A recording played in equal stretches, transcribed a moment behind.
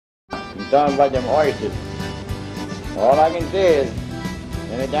talking about them oysters. All I can say is,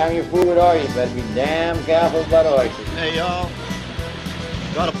 anytime you fool with oysters, better be damn careful about oysters. Hey y'all,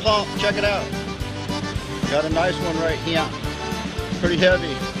 got a pump, check it out. Got a nice one right here. Pretty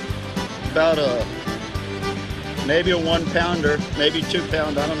heavy. About maybe a 1 pounder, maybe 2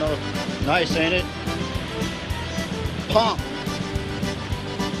 pound, I don't know. Nice, ain't it? Pump.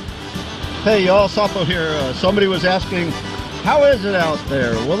 Hey y'all, Sapo here. Somebody was asking, how is it out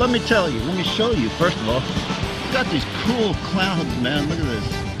there? Well, let me tell you, let me show you. First of all, you got these cool clouds, man. Look at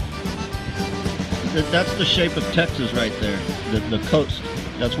this. That's the shape of Texas right there, the coast.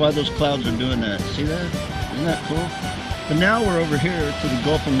 That's why those clouds are doing that. See that? Isn't that cool? But now we're over here to the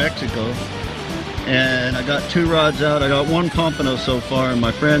Gulf of Mexico, and I got 2 rods out. I got 1 pompano so far, and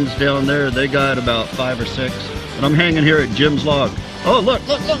my friends down there, they got about 5 or 6. And I'm hanging here at Jim's log. Oh, look,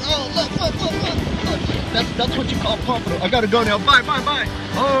 look, look, oh, look. That's what you call pompano. I gotta go now. Bye, bye, bye.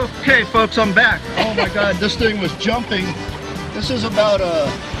 Okay, folks, I'm back. Oh my God, this thing was jumping. This is about I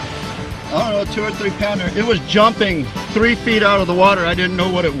don't know, 2 or 3 pounder. It was jumping 3 feet out of the water. I didn't know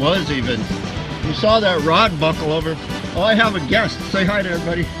what it was even. You saw that rod buckle over. Oh, I have a guest. Say hi to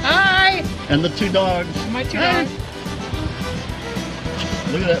everybody. Hi! And the 2 dogs. My 2 dogs.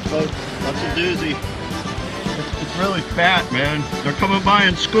 Look at that, folks. That's a doozy. It's really fat, man. They're coming by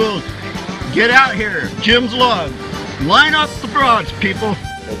in schools. Get out here, Jim's log. Line up the rods, people.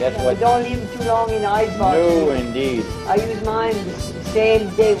 So that's what. Don't leave them too long in the ice box. No, indeed. I use mine the same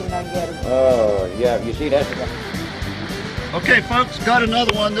day when I get them. Oh, yeah. You see, that's. Okay, folks, got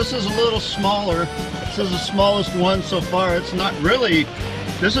another one. This is a little smaller. This is the smallest one so far. It's not really.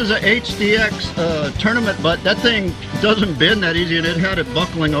 This is a HDX tournament, but that thing doesn't bend that easy, and it had it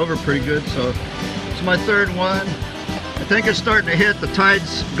buckling over pretty good. So it's my 3rd one. I think it's starting to hit. The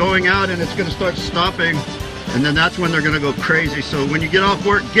tide's going out, and it's going to start stopping, and then that's when they're going to go crazy. So when you get off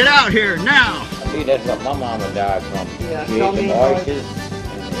work, get out here now. See, that's what my mama died from. Yeah, She ate them oysters.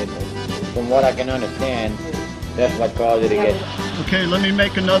 From what I can understand, that's what caused it to get. Okay, let me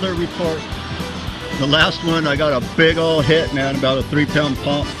make another report. The last one, I got a big old hit, man, about a 3-pound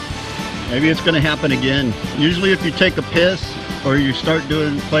pump. Maybe it's going to happen again. Usually if you take a piss or you start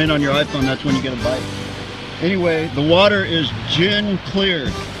playing on your iPhone, that's when you get a bite. Anyway, the water is gin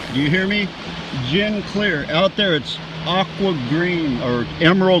clear. Do you hear me? Gin clear. Out there it's aqua green or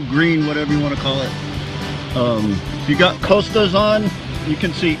emerald green, whatever you want to call it. If you got Costas on, you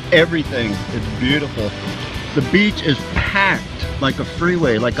can see everything. It's beautiful. The beach is packed like a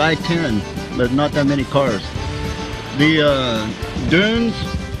freeway, like I-10. There's not that many cars. The dunes,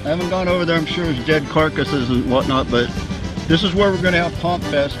 I haven't gone over there. I'm sure there's dead carcasses and whatnot, but this is where we're going to have Pomp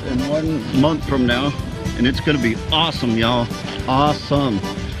Fest in 1 month from now. And it's going to be awesome, y'all. Awesome.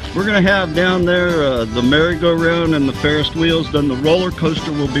 We're going to have down there the merry-go-round and the Ferris wheels. Then the roller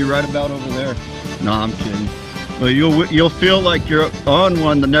coaster will be right about over there. No, I'm kidding. Well, you'll feel like you're on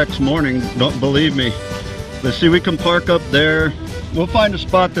one the next morning. Don't believe me. But see, we can park up there. We'll find a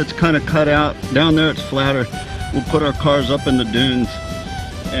spot that's kind of cut out. Down there it's flatter. We'll put our cars up in the dunes.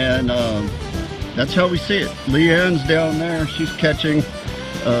 And that's how we see it. Leanne's down there. She's catching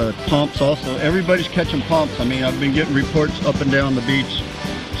pumps also. Everybody's catching pumps. I mean, I've been getting reports up and down the beach.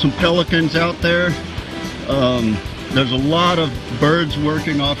 Some pelicans out there. There's a lot of birds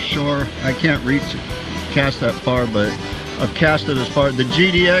working offshore. I can't cast that far, but I've cast it as far. The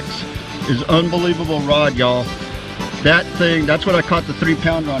GDX is unbelievable rod, y'all. That thing, that's what I caught the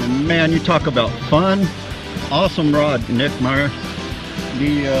 3-pound on. And man, you talk about fun. Awesome rod, Nick Meyer.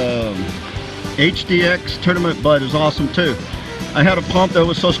 The HDX tournament bud is awesome too. I had a pump that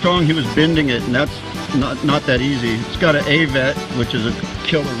was so strong he was bending it, and that's not that easy. It's got an AVET, which is a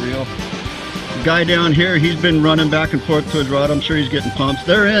killer reel. The guy down here, he's been running back and forth to his rod. I'm sure he's getting pumps.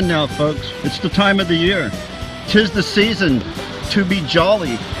 They're in now, folks. It's the time of the year. 'Tis the season to be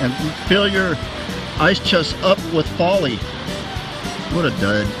jolly and fill your ice chest up with folly. What a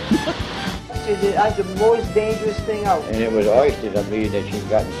dud. That's the most dangerous thing out. And it was oysters, I believe, that she's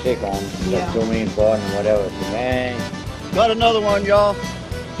gotten sick on. Yeah. Swimming for and whatever. So, man. Got another one, y'all.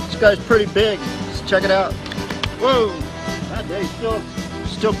 This guy's pretty big. Let's check it out. Whoa! That day's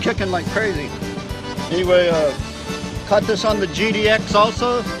still kicking like crazy. Anyway, caught this on the GDX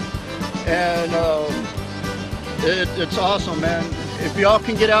also, and it's awesome, man. If y'all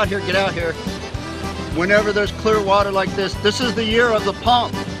can get out here, get out here. Whenever there's clear water like this, this is the year of the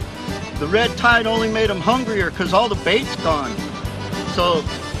pump. The red tide only made them hungrier because all the bait's gone. So,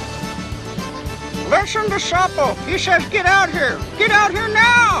 listen to Sapo. He says, get out here. Get out here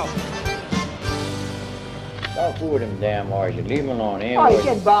now. Don't fool with them damn oysters. Leave them alone. Oh, you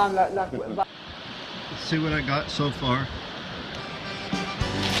can bomb like. Let's see what I got so far.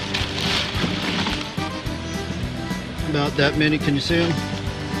 About that many. Can you see them?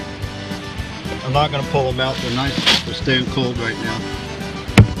 I'm not going to pull them out. They're nice. They're staying cold right now.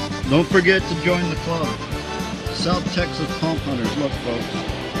 Don't forget to join the club. South Texas Pump Hunters. Look, folks.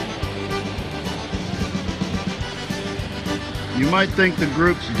 You might think the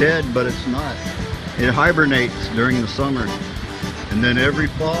group's dead, but it's not. It hibernates during the summer. And then every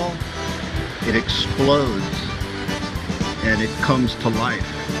fall, it explodes. And it comes to life.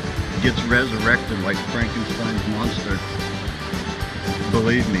 It gets resurrected like Frankenstein's monster.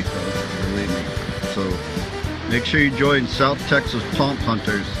 Believe me, folks. Believe me. So, make sure you join South Texas Pump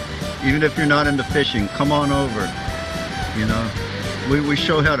Hunters. Even if you're not into fishing, come on over. You know, we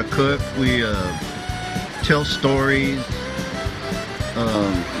show how to cook. We tell stories.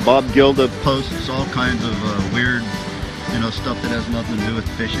 Bob Gilda posts all kinds of weird, you know, stuff that has nothing to do with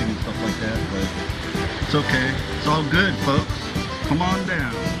fishing and stuff like that. But it's okay. It's all good, folks. Come on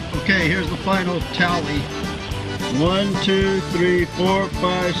down. Okay, here's the final tally. 1, 2, 3, 4,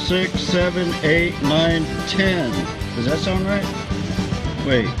 5, 6, 7, 8, 9, 10. Does that sound right?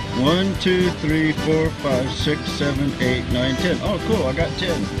 Wait. 1, 2, 3, 4, 5, 6, 7, 8, 9, 10. Oh, cool. I got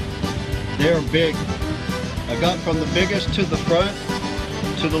 10. They're big. I got from the biggest to the front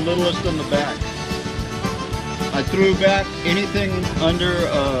to the littlest in the back. I threw back anything under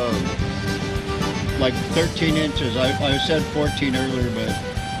like 13 inches. I said 14 earlier, but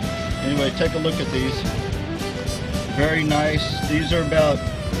anyway, take a look at these. Very nice. These are about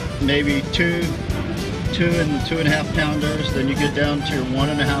maybe 2 and 2.5 pounders. Then you get down to your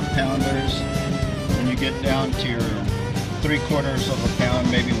 1.5 pounders. Then you get down to your 3/4 of a pound,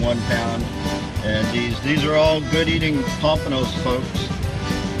 maybe 1 pound. And these are all good eating pompanos, folks.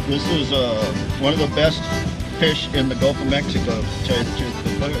 This is one of the best fish in the Gulf of Mexico, to tell you the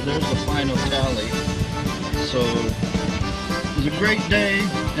truth. But there's the final tally. So it was a great day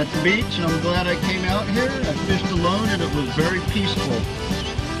at the beach, and I'm glad I came out here. I fished alone, and it was very peaceful.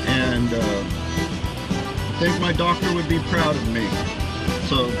 And I think my doctor would be proud of me.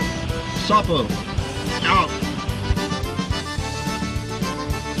 So, Sapo, out.